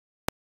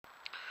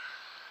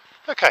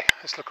Okay,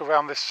 let's look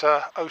around this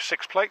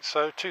 06 plate,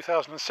 so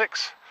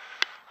 2006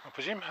 I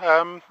presume.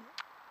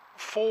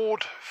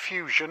 Ford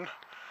Fusion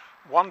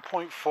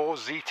 1.4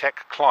 zetec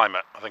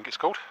Climate, I think it's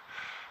called.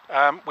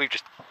 We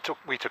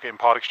took it in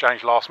part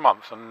exchange last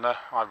month, and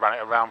I ran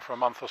it around for a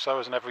month or so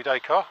as an everyday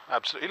car.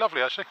 Absolutely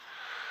lovely, actually.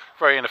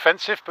 Very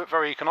inoffensive, but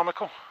very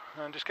economical,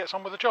 and just gets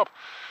on with the job.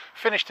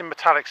 Finished in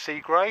metallic sea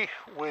grey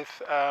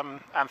with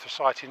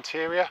anthracite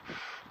interior.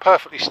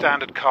 Perfectly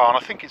standard car,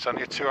 and I think it's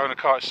only a two-owner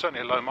car. It's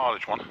certainly a low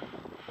mileage one.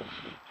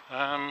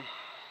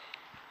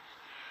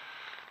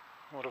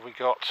 What have we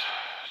got?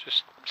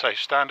 Just say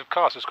standard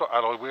car. So it's got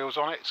alloy wheels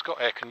on it. It's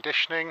got air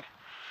conditioning.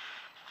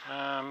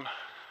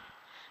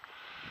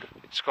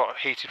 It's got a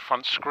heated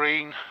front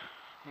screen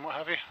and what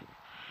have you.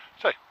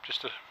 So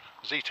just a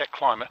zetec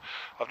Climate.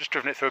 I've just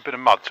driven it through a bit of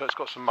mud, so it's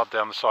got some mud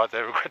down the side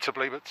there,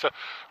 regrettably. But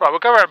right, we'll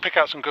go around and pick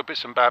out some good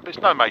bits and bad bits.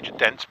 No major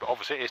dents, but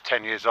obviously it is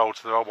 10 years old,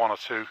 so there are one or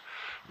two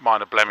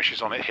minor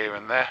blemishes on it here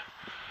and there.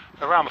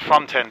 Around the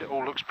front end, it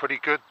all looks pretty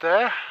good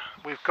there.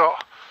 We've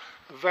got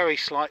a very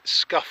slight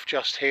scuff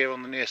just here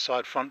on the near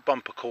side front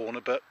bumper corner,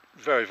 but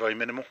very, very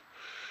minimal.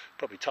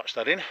 Probably touch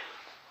that in.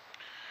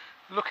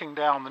 Looking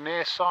down the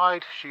near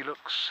side, she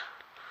looks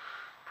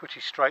pretty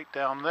straight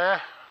down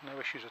there. No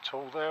issues at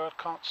all there, I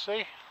can't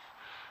see.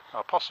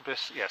 Possibly,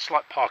 yeah,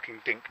 slight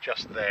parking dink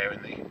just there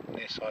in the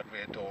near side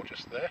rear door,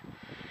 just there.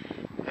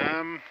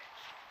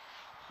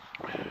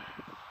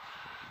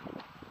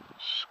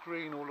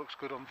 Screen all looks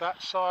good on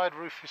that side.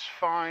 Roof is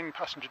fine.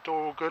 Passenger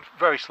door all good.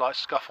 Very slight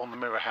scuff on the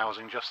mirror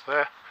housing just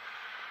there.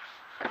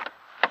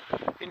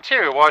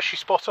 Interior wise,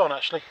 she's spot on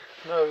actually.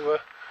 No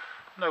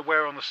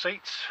wear on the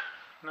seats.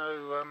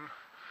 No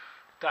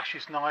dash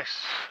is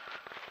nice.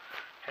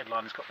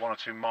 Headline has got one or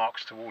two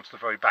marks towards the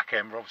very back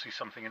end, where obviously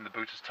something in the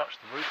boot has touched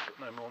the roof, but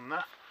no more than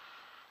that.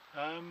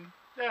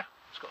 Yeah,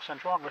 it's got a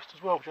centre armrest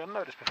as well, which I hadn't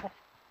noticed before.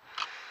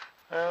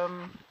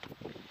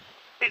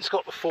 It's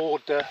got the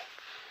Ford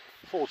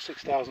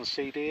 6000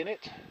 CD in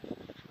it,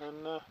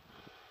 and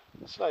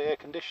say air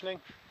conditioning.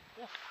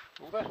 Yeah,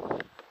 all there.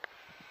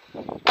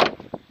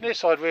 Near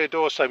side rear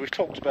door, so we've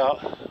talked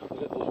about the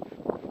little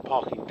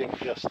parking dink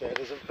just there.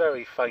 There's a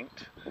very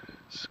faint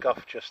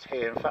scuff just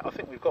here. In fact, I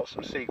think we've got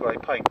some sea grey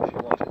paint if you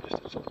wanted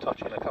just to sort of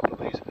touch in a couple of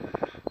these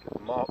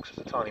marks.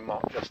 There's a tiny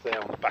mark just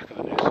there on the back of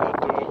the near side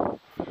door.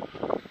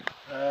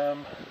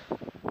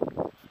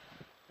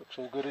 Looks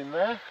all good in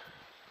there.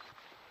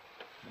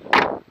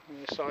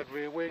 Near side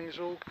rear wings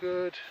all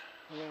good.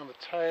 Around the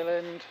tail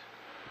end.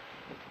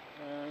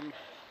 A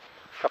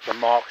couple of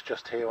marks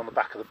just here on the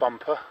back of the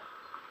bumper.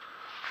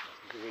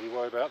 Nothing to really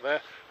worry about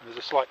there. And there's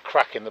a slight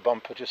crack in the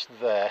bumper just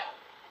there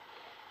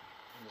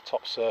on the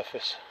top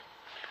surface.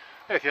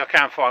 Anything I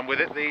can find with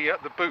it, the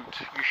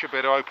boot, you should be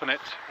able to open it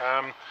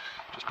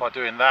just by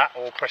doing that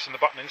or pressing the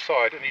button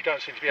inside, and you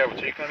don't seem to be able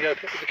to. You can only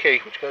open it with the key,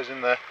 which goes in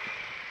there.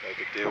 No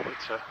big deal, but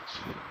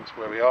that's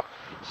where we are.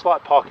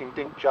 Slight parking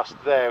dink just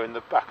there in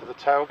the back of the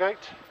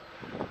tailgate.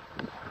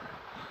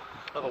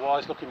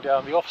 Otherwise, looking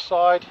down the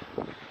offside,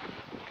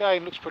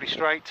 again looks pretty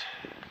straight.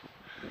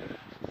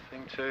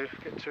 Nothing to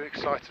get too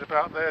excited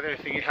about there. The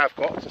only thing you have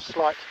got is a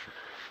slight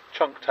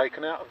chunk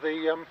taken out of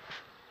the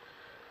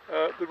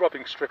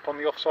rubbing strip on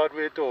the offside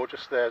rear door,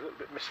 just there, a little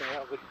bit missing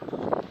out of the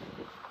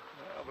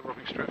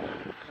rubbing strip.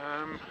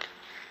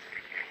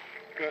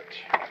 But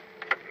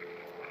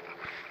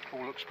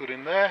all looks good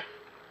in there.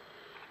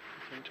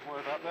 Nothing to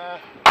worry about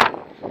there.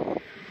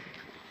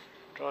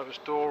 Driver's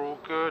door all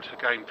good.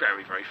 Again,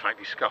 very, very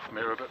faintly scuffed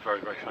mirror, but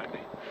very, very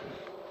faintly.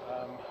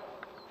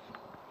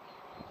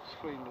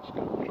 Screen looks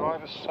good on the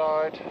driver's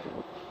side.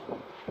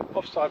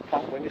 Offside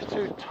front wing, there's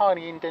two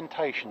tiny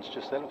indentations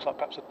just there. Looks like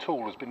perhaps a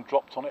tool has been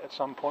dropped on it at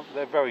some point, but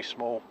they're very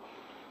small.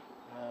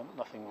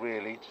 Nothing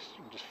really, you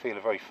can just feel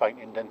a very faint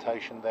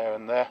indentation there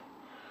and there.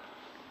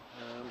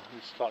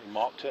 He's slightly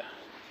marked it.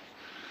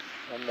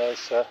 And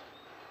there's a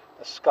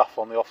scuff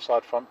on the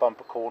offside front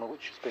bumper corner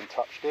which has been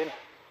touched in.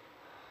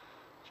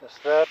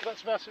 Just there, but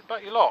that's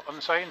about your lot.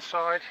 And so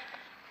inside,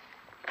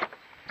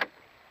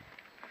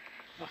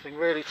 nothing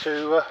really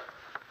to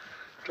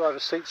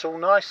driver's seat's all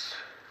nice.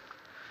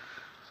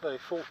 So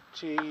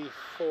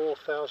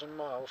 44,000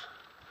 miles,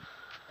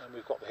 and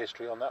we've got the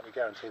history on that. We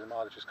guarantee the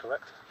mileage is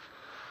correct.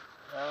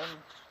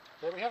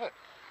 There we have it.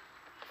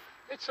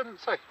 It's a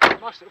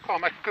nice little car.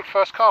 Make a good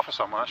first car for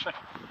someone actually.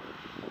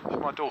 If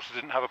my daughter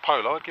didn't have a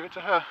Polo, I'd give it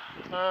to her.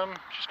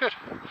 She's good.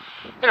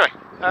 Anyway,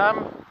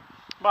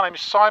 my name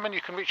is Simon.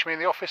 You can reach me in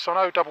the office on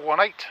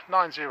 0118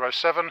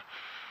 907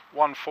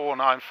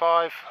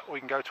 1495, or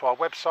you can go to our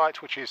website,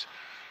 which is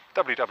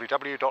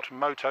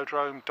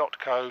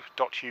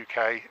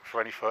www.motodrome.co.uk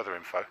for any further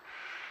info.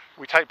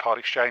 We take part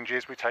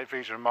exchanges, we take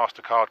Visa and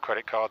MasterCard,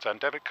 credit cards and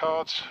debit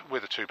cards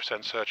with a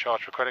 2%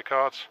 surcharge for credit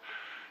cards,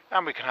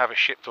 and we can have it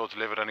shipped or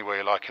delivered anywhere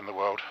you like in the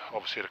world,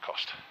 obviously at a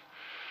cost.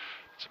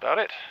 That's about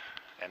it.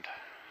 End.